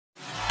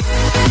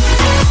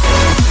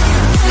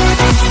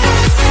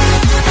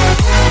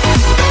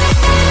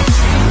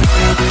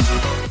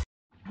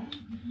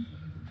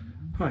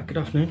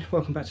Good afternoon,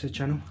 welcome back to the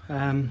channel.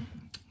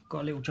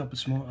 Got a little job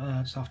this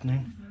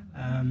afternoon.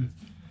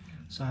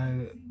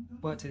 So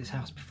worked at this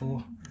house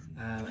before,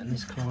 and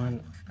this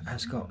client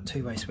has got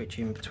two-way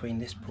switching between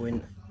this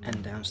point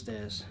and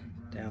downstairs,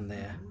 down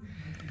there.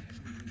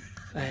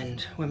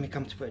 And when we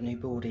come to put a new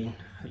board in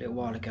a little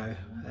while ago,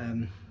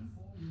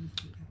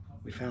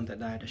 we found that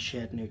they had a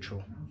shared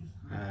neutral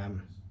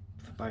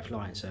for both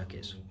lighting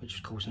circuits, which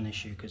was causing an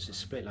issue because it's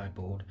a split load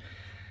board.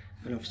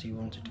 And obviously we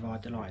want to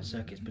divide the lighting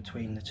circuits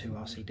between the two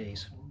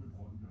RCDs,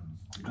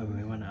 and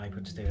we weren't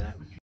able to do that.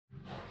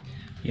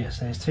 Yes,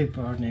 there's two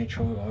borrowed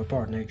neutral, or a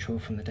borrowed neutral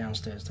from the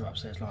downstairs to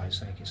upstairs lighting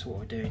circuits. So what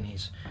we're doing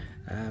is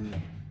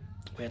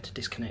we had to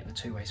disconnect the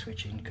two-way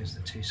switching because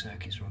the two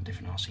circuits were on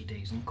different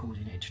RCDs and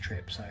causing it to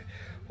trip. So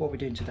what we're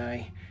doing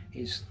today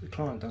is the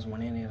client doesn't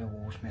want any of the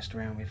walls messed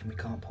around with, and we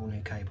can't pull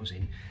new cables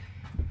in.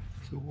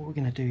 So what we're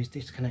going to do is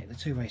disconnect the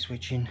two-way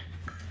switching,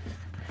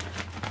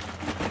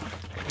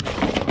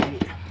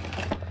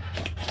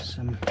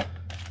 some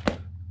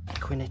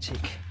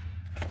Quinetic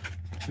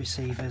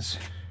receivers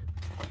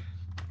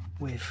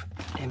with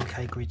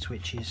MK grid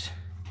switches,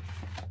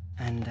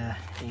 and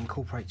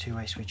incorporate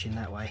two-way switching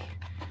that way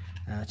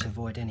to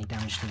avoid any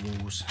damage to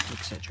walls,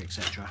 etc,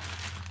 etc.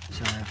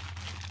 So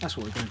that's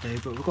what we're going to do,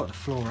 but we've got the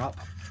floor up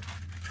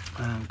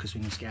because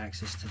we need to get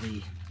access to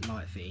the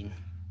light fitting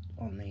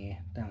on the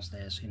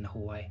downstairs in the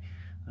hallway,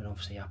 and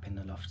obviously up in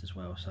the loft as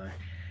well. So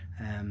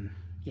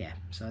yeah,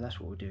 so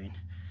that's what we're doing,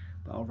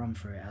 but I'll run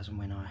through it as and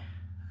when I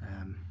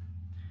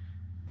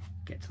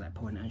get to that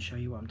point and show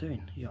you what I'm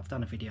doing. Yeah, I've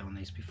done a video on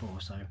these before,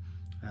 so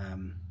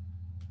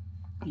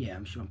yeah,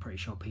 I'm pretty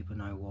sure people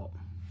know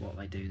what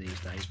they do these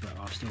days, but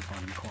I still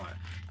find them quite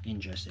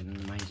interesting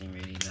and amazing,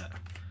 really, that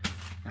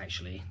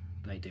actually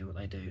they do what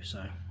they do.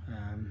 So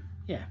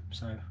yeah,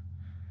 so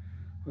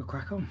we'll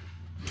crack on.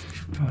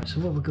 Right, so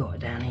what we've got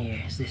down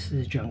here is this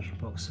is a junction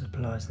box that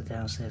supplies the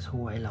downstairs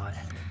hallway light.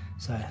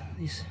 So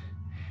this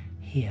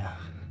here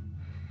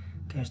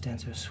goes down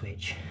to a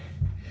switch.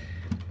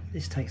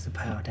 This takes the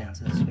power down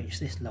to the switch.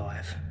 This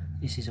live,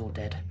 this is all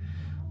dead.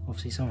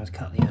 Obviously someone's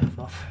cut the earth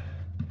off.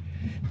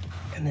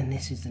 And then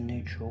this is the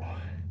neutral.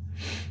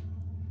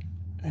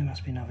 There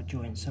must be another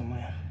joint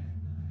somewhere.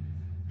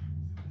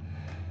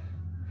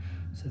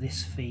 So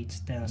this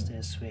feeds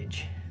downstairs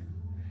switch.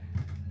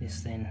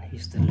 This then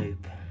is the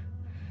loop.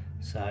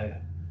 So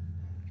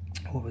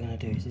what we're going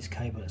to do is this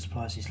cable that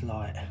supplies this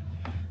light,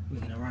 we're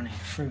going to run it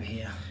through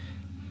here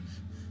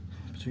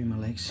between my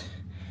legs.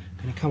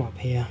 I'm going to come up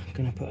here, I'm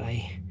going to put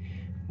a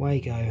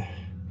Wago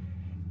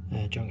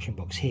junction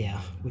box here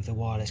with the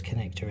wireless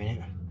connector in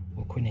it,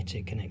 or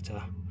Quinetic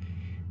connector,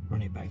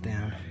 run it back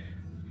down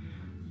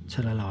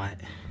to the light,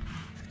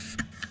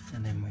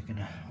 and then we're going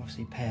to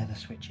obviously pair the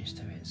switches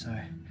to it. So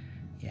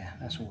yeah,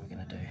 that's what we're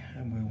going to do,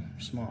 and we'll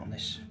smart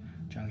this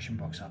junction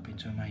box up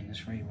into a maintenance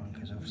free one,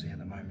 because obviously at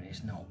the moment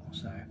it's not.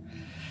 So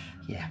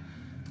yeah,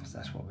 so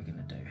that's what we're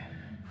going to do.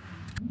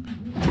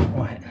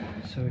 Right,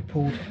 so we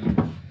pulled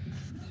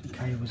some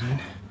cables in.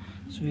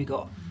 So we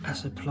got a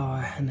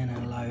supply and then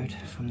a load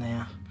from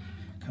there,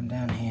 come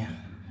down here,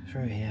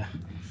 through here,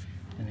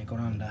 and it got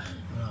under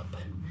and up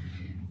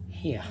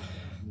here.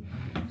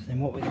 So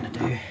then what we're going to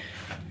do,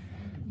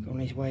 got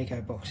one of these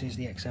Wago boxes,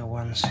 the XL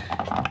ones.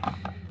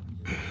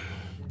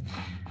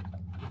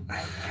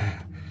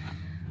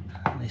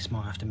 This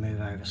might have to move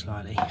over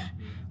slightly, but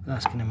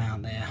that's going to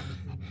mount there.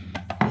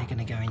 They're going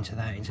to go into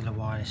that, into the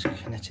wireless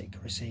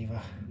Quinetic receiver,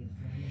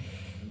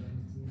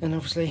 and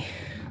obviously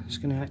it's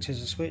going to act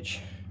as a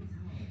switch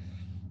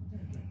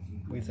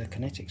with the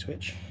Quinetic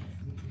switch,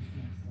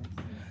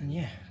 and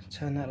yeah,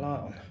 turn that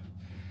light on.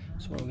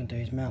 So what we're going to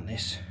do is mount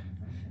this,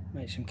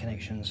 make some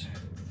connections,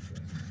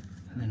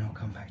 and then I'll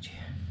come back to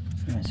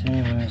you. Right, so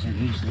anyone who hasn't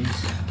used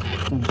these,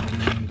 I've done a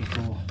video on them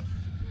before.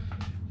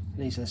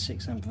 These are the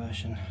 6 amp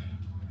version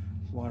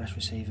wireless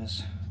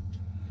receivers.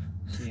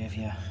 So you have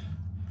your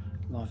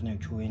live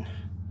neutral in,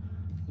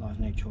 live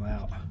neutral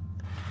out.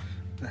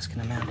 That's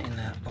going to mount it in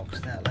that box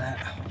without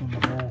that on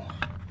the wall.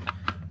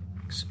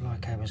 Supply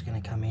cable is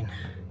going to come in,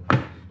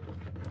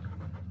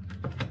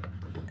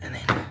 and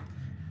then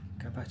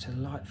go back to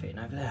the light fitting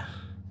over there.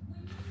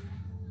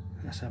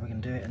 That's how we're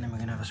going to do it, and then we're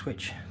going to have a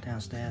switch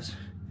downstairs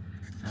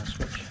and a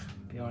switch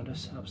behind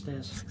us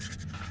upstairs.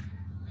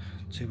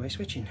 Two-way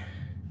switching.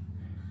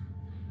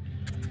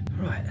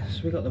 Right,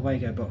 so we've got the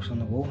Wago box on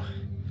the wall.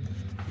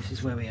 This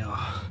is where we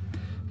are.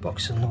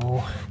 Box on the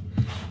wall.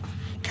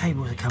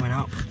 Cables are coming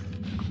up.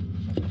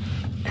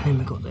 And then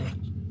we've got the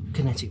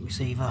Quinetic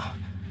receiver.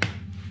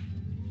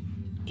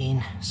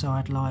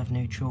 Inside live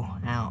neutral,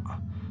 out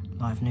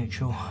live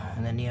neutral,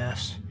 and then the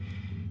earth's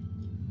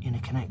in a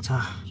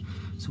connector.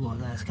 So what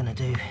that's going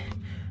to do,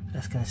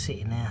 that's going to sit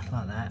in there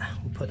like that.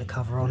 We'll put the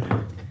cover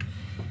on.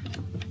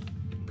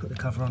 Put the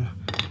cover on.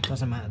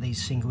 Doesn't matter,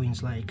 these single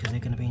insulated, because they're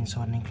going to be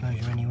inside an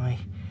enclosure anyway.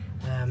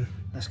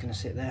 That's going to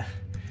sit there,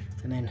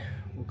 and then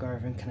we'll go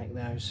over and connect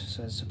those.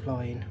 So the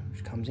supply in,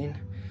 which comes in,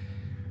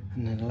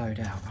 and then the load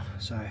out.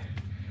 So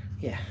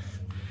yeah,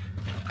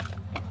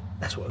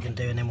 that's that's what we're going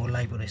to do, and then we'll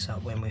label this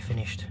up when we're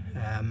finished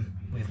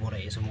with what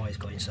it is and what it's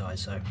got inside.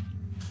 So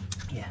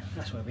yeah,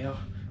 that's where we are.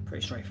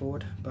 Pretty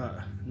straightforward, but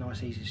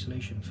nice easy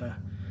solution for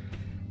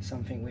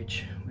something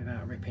which,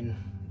 without ripping,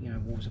 you know,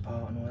 walls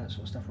apart and all that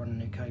sort of stuff, running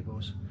new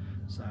cables.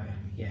 So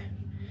yeah,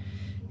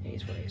 it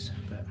is what it is.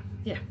 But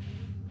yeah,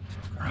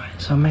 right,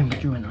 so I made my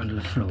joint under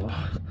the floor.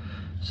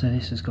 So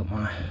this has got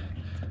my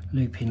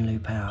loop in,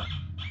 loop out,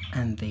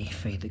 and the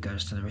feed that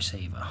goes to the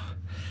receiver.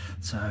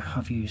 So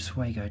I've used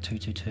Wago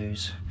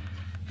 222s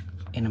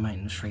in a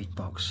maintenance free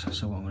box.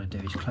 So what I'm going to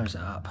do is close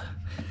it up,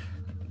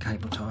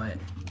 cable tie it,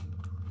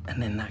 and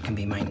then that can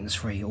be maintenance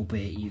free,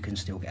 albeit you can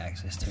still get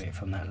access to it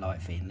from that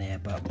light feed in there,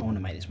 but I want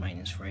to make this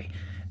maintenance free.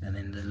 And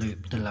then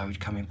the load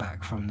coming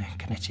back from the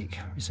Quinetic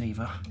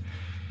receiver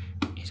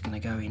is going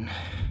to go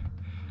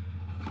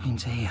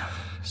into here.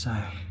 So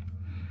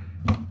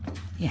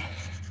yeah,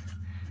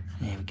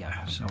 there we go.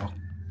 So I'll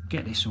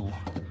get this all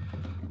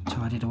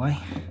tidied away,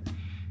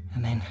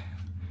 and then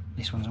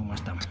this one's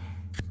almost done.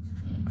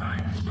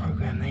 Alright, let's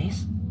program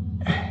these.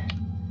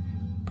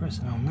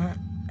 Pressing on that.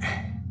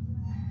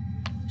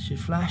 Should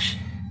flash.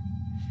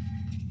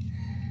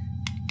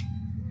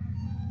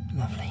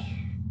 Lovely.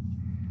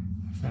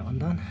 That's that one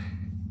done.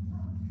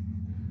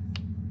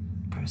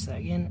 Press that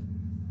again.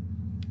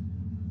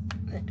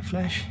 Let it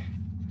flash.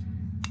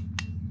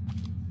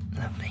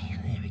 Lovely.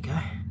 There we go.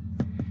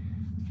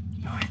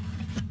 Right.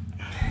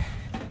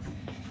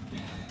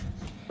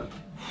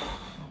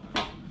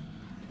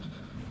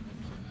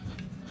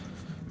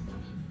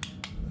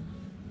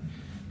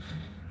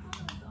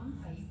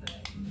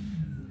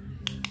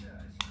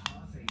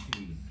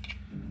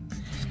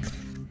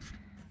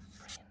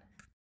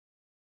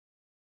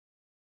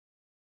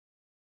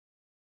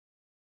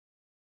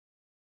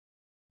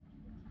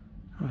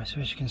 Right,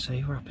 so as you can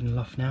see, we're up in the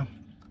loft now.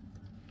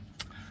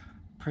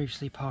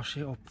 Previously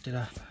partially did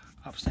a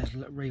upstairs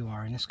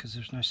rewiring this because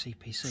there's no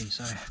CPC,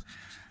 so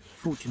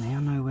fortunately I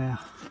know where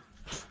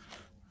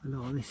a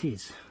lot of this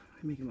is.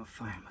 Let me get my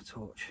phone, my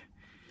torch.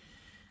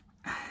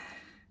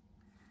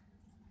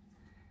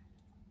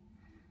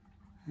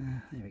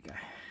 There we go.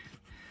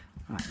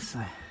 Right,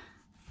 so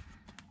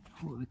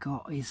what we've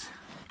got is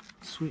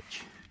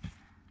switch,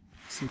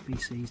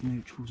 CPCs,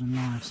 neutrals and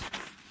lives.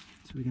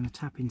 So we're going to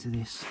tap into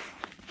this.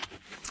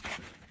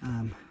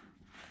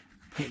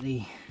 Put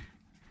the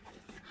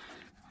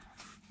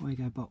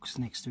Wago box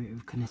next to it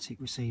with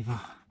Quinetic receiver,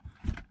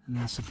 and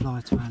our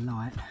supply to our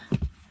light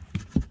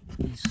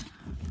is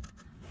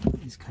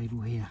this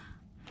cable here.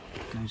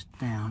 Goes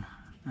down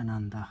and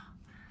under,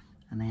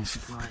 and then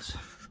supplies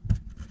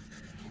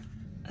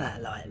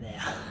that light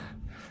there.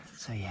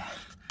 So yeah,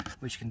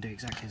 which can do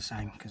exactly the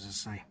same, because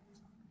as I say,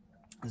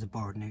 there's a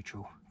borrowed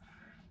neutral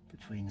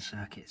between the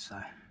circuits.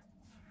 So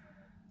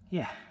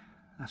yeah,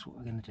 that's what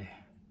we're going to do.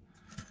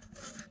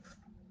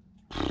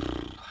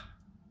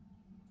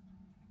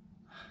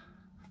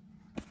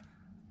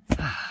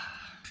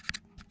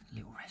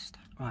 Little rest.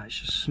 Right, it's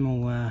just a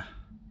small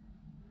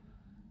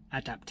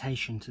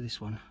adaptation to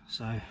this one.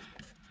 So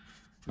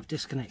we've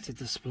disconnected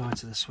the supply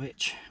to the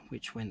switch,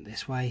 which went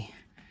this way.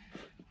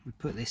 We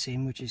put this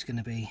in, which is going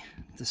to be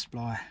the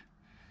supply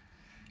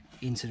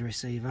into the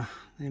receiver.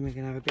 Then we're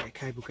going to have a bit of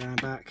cable going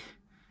back,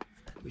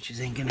 which is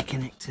then going to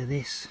connect to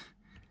this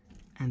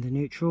and the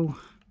neutral,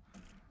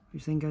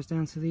 which then goes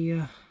down to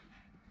the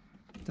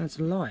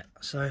light.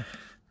 So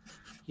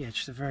yeah,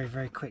 just a very,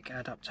 very quick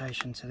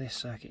adaptation to this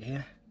circuit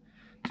here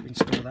to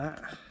install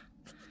that.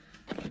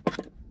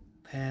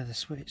 Pair the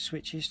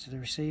switches to the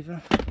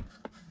receiver, and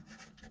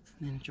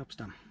then the job's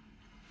done.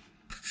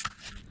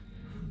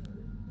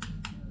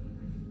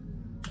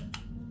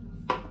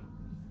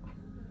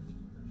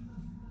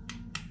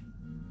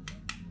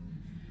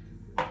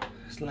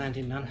 It's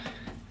landing done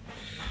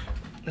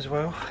as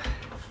well.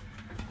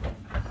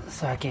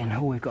 So again,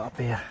 all we've got up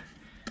here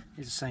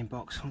is the same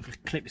box. I'm going to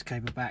clip this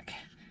cable back,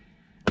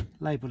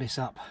 label this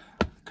up,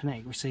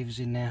 Quinetic receivers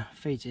in there,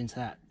 feeds into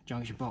that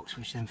junction box,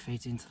 which then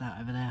feeds into that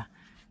over there,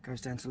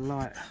 goes down to the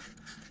light.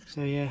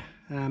 So yeah,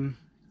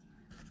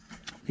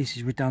 this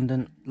is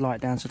redundant,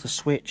 light down to the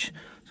switch,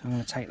 so I'm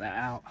going to take that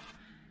out,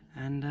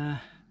 and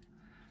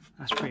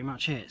that's pretty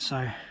much it.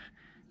 So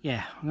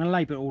yeah, I'm going to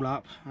label it all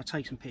up. I'll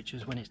take some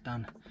pictures when it's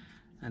done,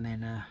 and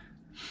then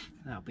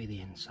that'll be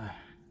the end. So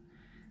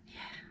yeah,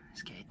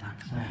 let's get it done.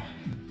 So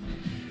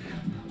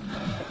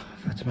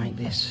I've had to make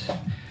this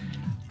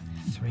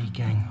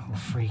 3-gang or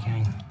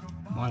 3-gang,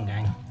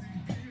 1-gang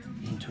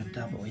into a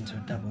double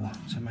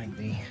to make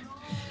the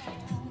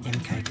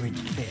MK grid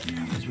fit,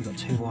 because we've got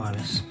 2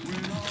 wireless and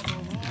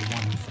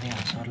 1 for the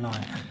outside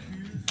light.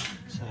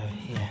 So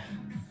yeah,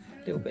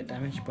 a little bit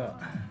damaged,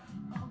 but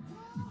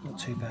not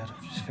too bad.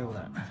 I'll just feel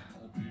that.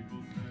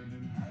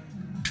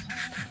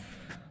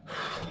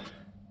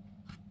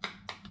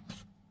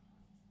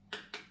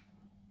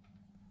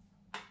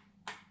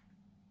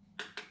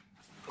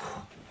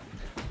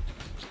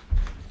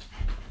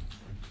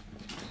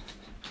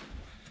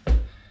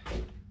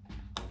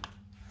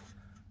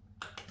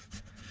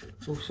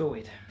 All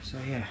sorted. So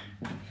yeah,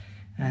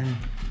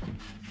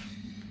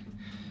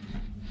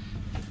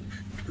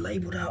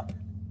 labelled up.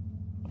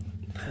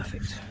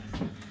 Perfect.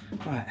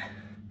 Right,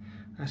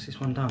 that's this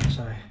one done.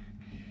 So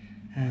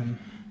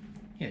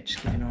yeah,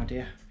 just give you an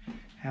idea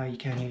how you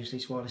can use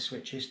these wireless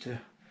switches to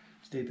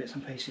do bits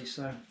and pieces.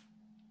 So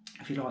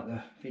if you like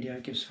the video,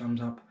 give us a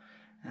thumbs up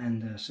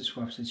and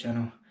subscribe to the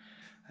channel.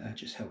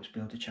 Just helps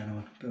build the channel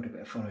and build a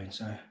bit of following.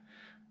 So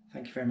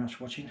thank you very much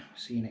for watching.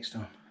 See you next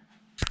time.